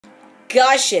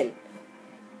gushing.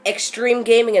 Extreme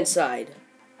gaming inside.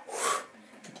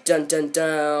 Dun dun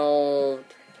dun.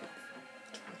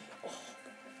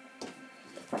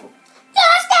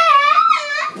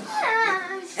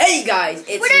 Hey guys,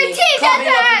 it's me,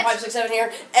 Copy567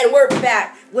 here, and we're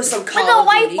back with some Call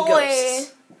of Duty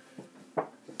Ghosts.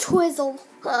 Twizzle.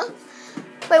 Huh?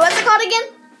 Wait, what's it called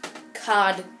again?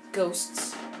 COD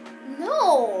Ghosts.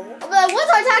 No. But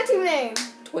what's our tag team name?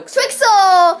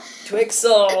 Twixel.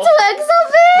 Twixel. We're gonna be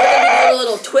doing a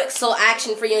little Twixel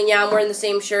action for you, and yeah, I'm wearing the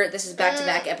same shirt. This is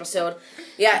back-to-back episode.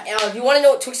 Yeah, if you want to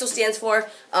know what Twixel stands for,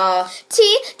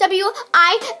 TWIXTULE.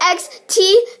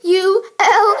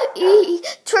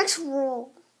 Twixel.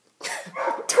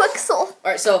 Twixel.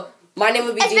 Alright, so my name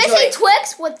would be DJ. Especially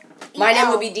Twix with My name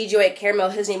would be DJ White Caramel.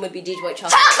 His name would be DJ White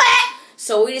Chocolate. Chocolate!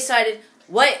 So we decided,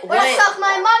 what? Suck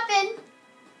my muffin.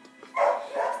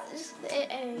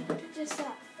 Just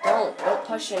stop. Don't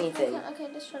push anything. Okay,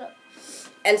 just shut up.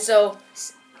 And so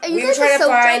we were trying to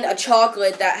find a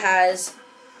chocolate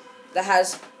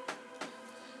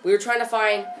we were trying to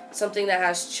find something that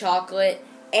has chocolate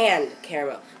and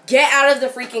caramel. Get out of the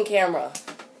freaking camera.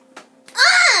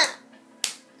 Ah!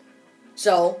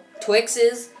 So,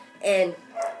 Twixes and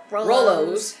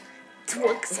Rolos.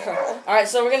 Twixel. Alright,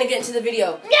 so we're gonna get into the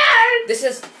video. No! This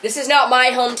is not my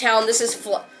hometown. This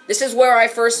is where I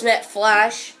first met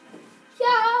Flash.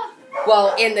 Yeah.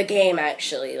 Well, in the game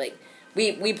actually. Like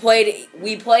we played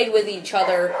with each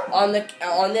other on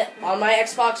my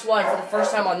Xbox One for the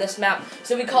first time on this map.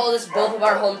 So we call this both of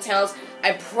our hometowns.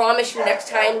 I promise you next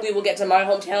time we will get to my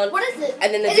hometown. What is it?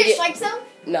 And then is it Strike Zone?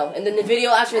 No, and then the video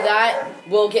after that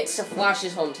we'll get to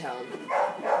Flash's hometown.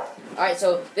 Alright,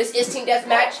 so this is Team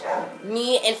Deathmatch.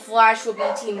 Me and Flash will be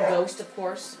Team Ghost, of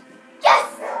course.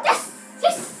 Yes! Yes!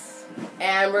 Yes!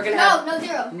 And we're gonna have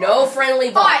zero. No friendly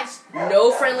bots.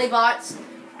 No friendly bots.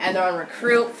 And they're on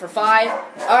recruit for 5.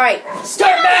 Alright,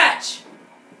 start match!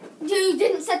 Dude, you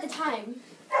didn't set the time.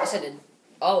 Yes, I did.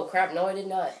 Oh, crap, no, I did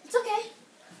not. It's okay.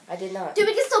 I did not. Dude,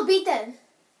 we can still beat them.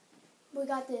 We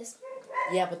got this.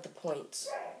 Yeah, but the points.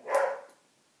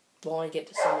 We'll only get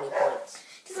to so many points.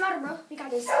 Doesn't matter, bro. We got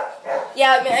this.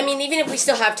 Yeah, I mean, even if we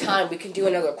still have time, we can do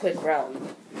another quick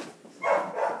round.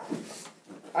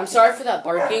 I'm sorry for that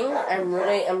barking. I'm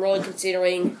really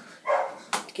considering.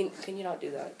 Can you not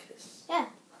do that? Yeah.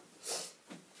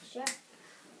 Sure.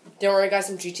 Don't worry, guys.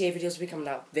 Some GTA videos will be coming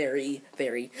out very,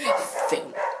 very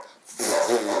soon.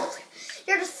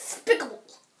 You're despicable.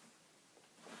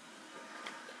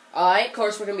 Alright, of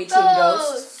course we're gonna be Team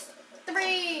Ghosts.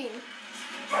 3.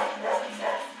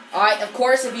 Alright, of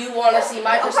course, if you want to see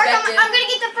my perspective. I'm gonna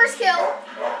get the first kill.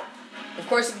 Of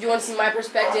course, if you want to see my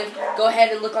perspective, go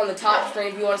ahead and look on the top screen.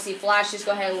 If you want to see Flash, just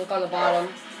go ahead and look on the bottom.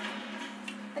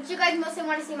 But you guys mostly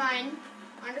want to see mine.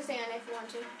 I understand if you want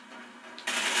to.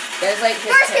 That's like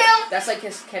his first kill. That's like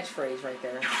his catchphrase right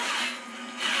there.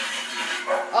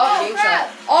 Oh, game crap.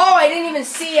 shot. Oh, I didn't even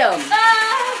see him.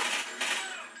 Ah.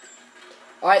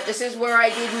 Alright, this is where I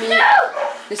did meet. No.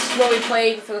 This is where we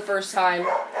played for the first time.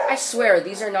 I swear,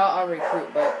 these are not on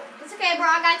recruit, but. It's okay, bro.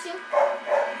 I got you.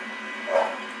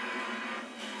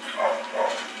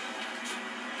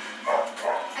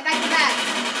 I got your back.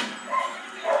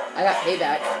 I got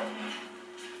payback.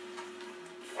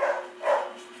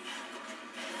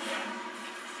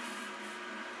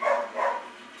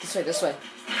 This way.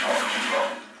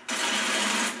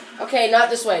 Okay, not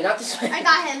this way, not this way. I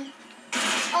got him.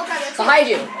 Oh, God, behind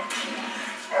you.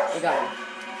 I got him.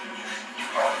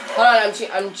 Hold on,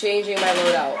 I'm changing my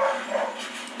loadout.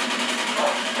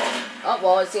 Oh,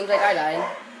 well, it seems like I died.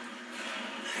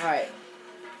 Alright.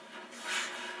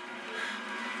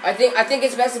 I think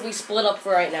it's best if we split up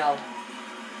for right now.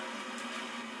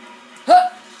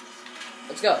 Huh!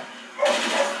 Let's go.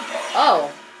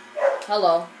 Oh.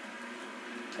 Hello.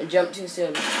 I jumped too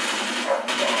soon.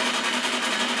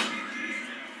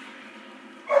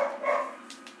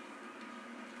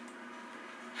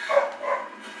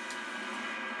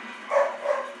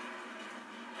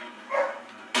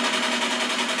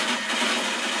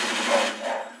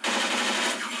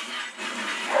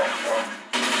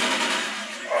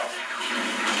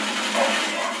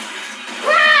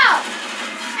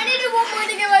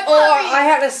 I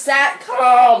had a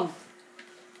satcom.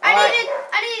 I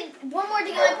needed one more to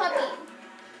get my puppy.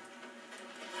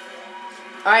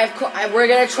 Alright, we're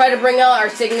gonna try to bring out our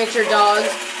signature dogs.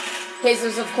 His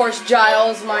is of course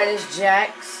Giles, mine is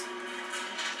Jax.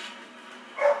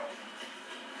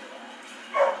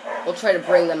 We'll try to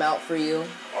bring them out for you.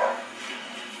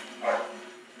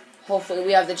 Hopefully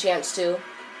we have the chance to.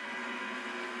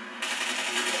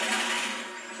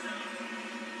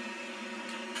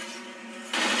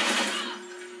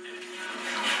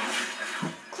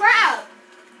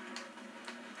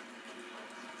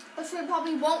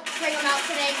 probably won't bring them out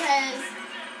today because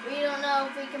we don't know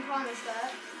if we can promise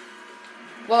that.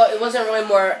 Well, it wasn't really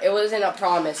more. It wasn't a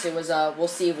promise. It was we'll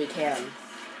see if we can.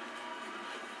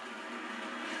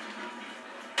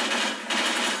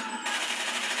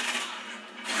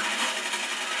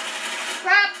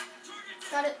 Crap!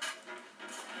 Got it.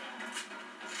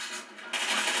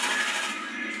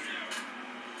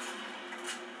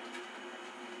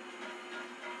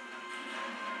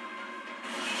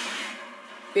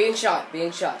 Being shot.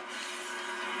 Being shot.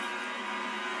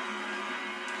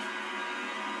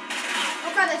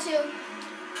 I'll grab that too.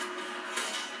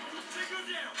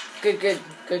 Good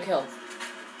kill.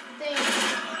 Thanks.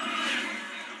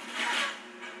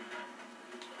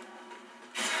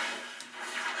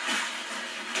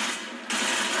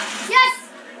 Yes!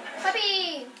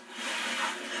 Puppy!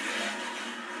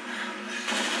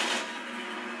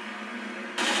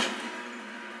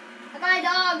 I got my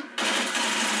dog.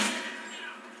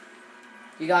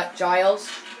 You got Giles?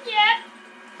 Yep.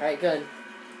 Alright, good.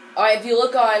 Alright, if you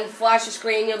look on Flash's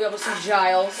screen, you'll be able to see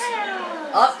Giles.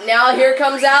 Giles. Up, now here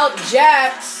comes out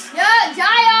Jax. Yeah,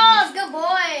 Giles! Good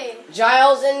boy.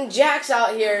 Giles and Jax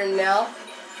out here now.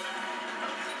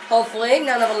 Hopefully,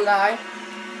 none of them die.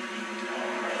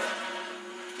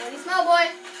 What do you smell, boy?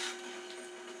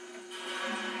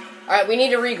 Alright, we need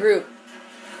to regroup.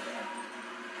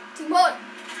 Team mode.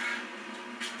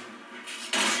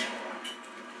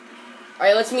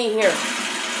 Alright, let's meet here.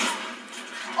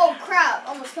 Oh, crap.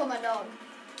 Almost killed my dog.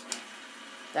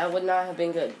 That would not have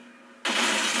been good.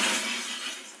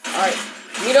 Alright,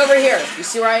 meet over here. You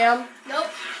see where I am? Nope.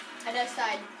 I just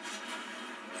died.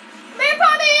 Come here,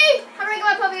 puppy! How do I get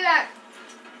my puppy back?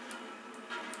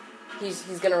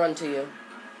 He's gonna run to you.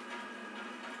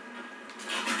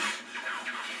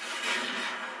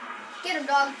 Get him,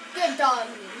 dog. Good dog.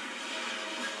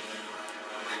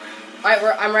 Alright,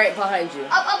 I'm right behind you.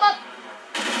 Up, up, up.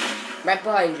 Right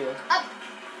behind you. Up.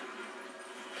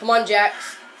 Come on,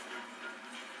 Jax.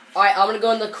 Alright, I'm gonna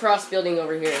go in the cross building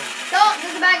over here. Don't.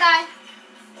 There's a bad guy.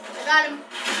 I got him.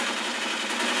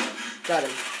 Got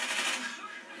him.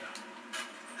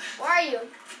 Where are you?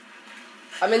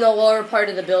 I'm in the lower part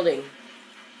of the building.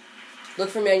 Look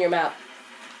for me on your map.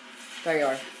 There you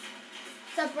are.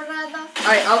 What's up, Bernardo?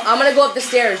 Alright, I'm gonna go up the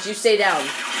stairs. You stay down.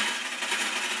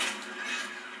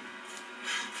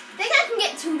 Think I can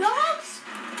get 2 dogs?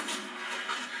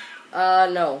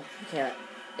 No. You can't.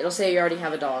 It'll say you already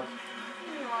have a dog.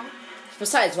 No.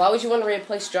 Besides, why would you want to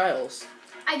replace Giles?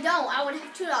 I don't. I would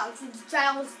have 2 dogs. It's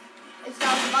Giles'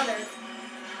 mother.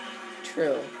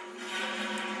 True.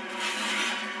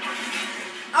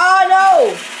 Oh,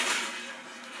 no!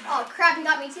 Oh, crap. He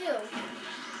got me, too.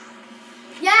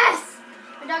 Yes!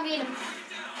 My dog ate him.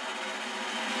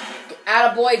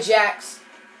 Attaboy, Jax.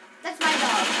 That's my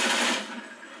dog.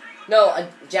 No,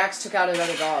 Jax took out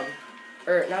another dog.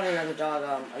 Or, not another dog,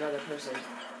 another person.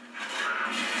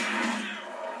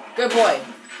 Good boy.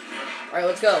 Alright,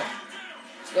 let's go.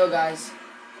 Let's go, guys.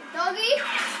 Doggy?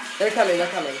 They're coming, they're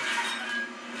coming.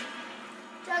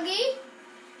 Doggy?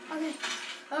 Okay.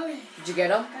 Okay. Did you get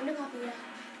them? Time to copy that.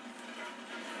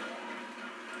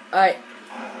 Alright.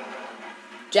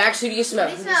 Jax, who do you smell?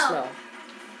 Who do you Who do you smell? smell?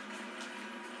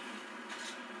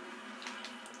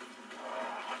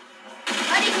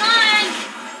 Buddy, come on!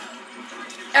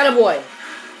 Attaboy.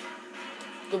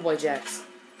 Good boy, Jax.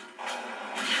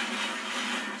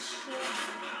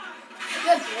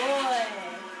 Good boy.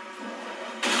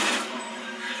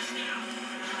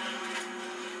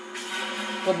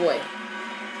 Good boy.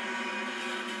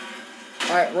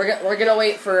 Alright, we're gonna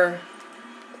wait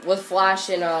with Flash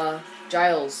and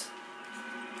Giles.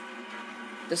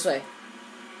 This way.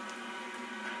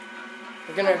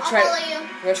 We're gonna I'll follow you.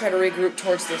 We're gonna try to regroup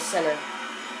towards the center.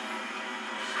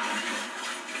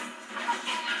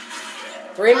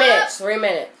 3 minutes. 3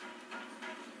 minutes.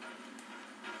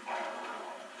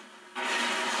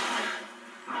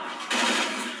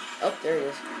 Oh, there he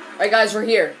is. Alright, guys, we're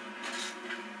here.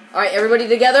 Alright, everybody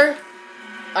together?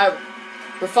 Alright,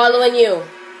 we're following you,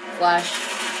 Flash.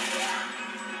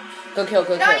 Go kill,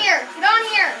 go Get on kill. here. Get on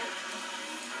here.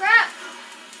 Crap.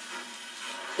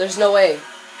 There's no way.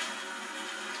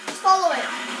 Just follow it.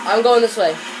 I'm going this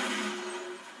way.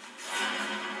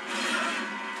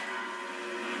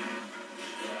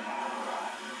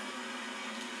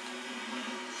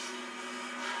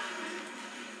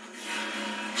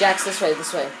 Jax, this way,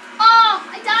 this way. Oh,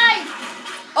 I died.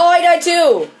 Oh, I died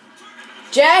too!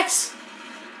 Jax?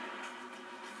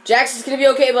 Jax, it's gonna be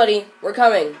okay, buddy. We're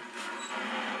coming.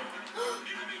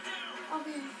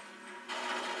 Okay.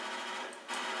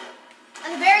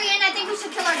 At the very end, I think we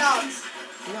should kill our dogs.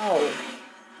 No.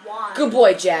 Why? Good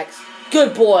boy, Jax.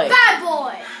 Good boy. Bad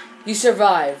boy. You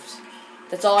survived.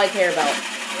 That's all I care about.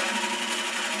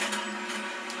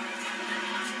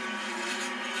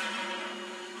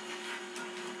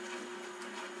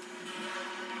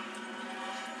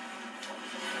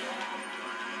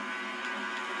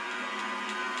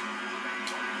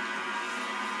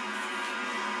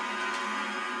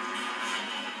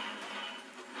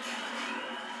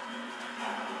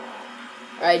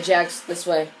 Alright, Jax, this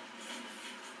way.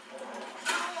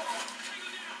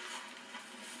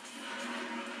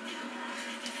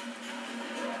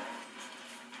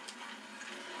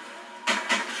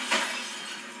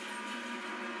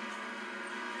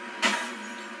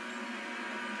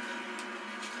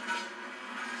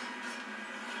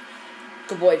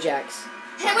 Good boy, Jax.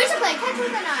 Hey, we should play catch with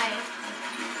a knife.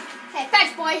 Okay,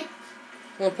 fetch, boy.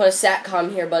 I'm gonna put a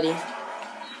satcom here, buddy.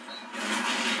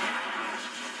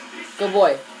 Good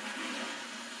boy.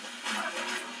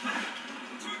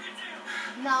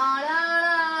 Na na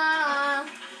na.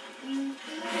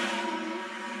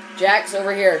 Jax,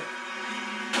 over here.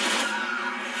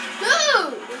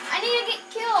 Dude, I need to get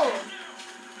killed.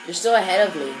 You're still ahead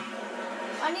of me.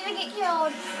 I need to get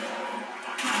killed.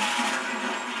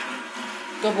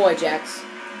 Good boy, Jax.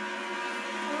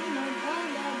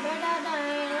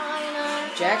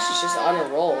 Jax is just on a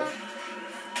roll.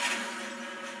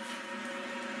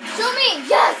 Show me!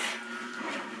 Yes!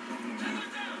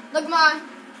 Look, Mom.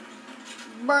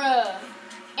 Bruh.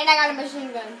 And I got a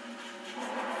machine gun.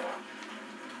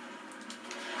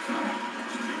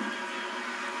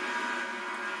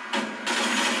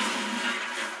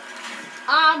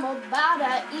 I'm about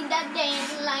to eat that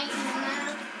damn light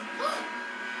now.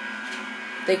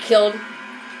 They killed.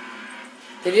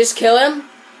 They just kill him?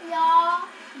 Yeah.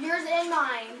 Yours and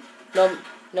mine.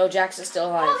 No, Jax is still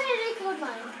alive. Okay, they killed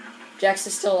mine. Jax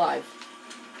is still alive.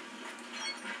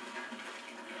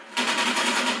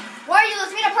 Where are you?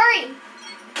 Let's meet up. Hurry.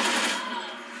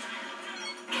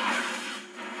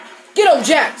 Get him,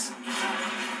 Jax!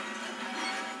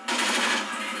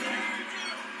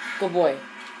 Good boy.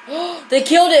 They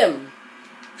killed him!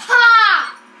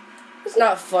 Ha! It's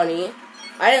not funny.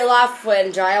 I didn't laugh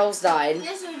when Giles died.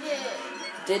 Yes, you did.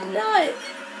 Did not.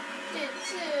 Did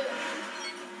too.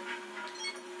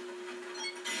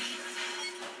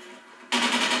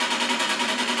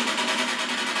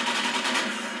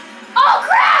 Oh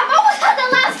crap! I almost had the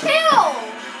last kill!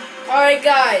 Alright,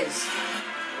 guys.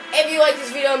 If you like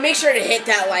this video, make sure to hit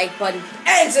that like button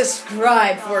and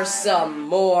subscribe for some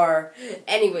more.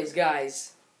 Anyways,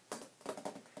 guys.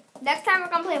 Next time we're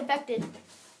gonna play Infected.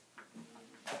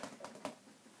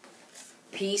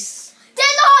 Peace. 10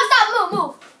 stop,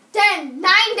 move. 10,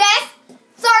 9 deaths,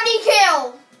 30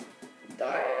 kill.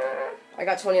 I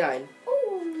got 29.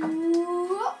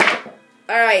 Ooh.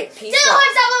 Alright, peace 10 out.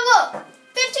 stop, look.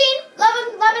 15,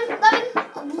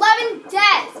 11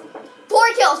 deaths.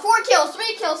 4 kills,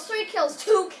 3 kills,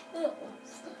 2 kills.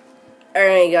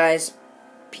 Alright, guys.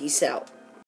 Peace out.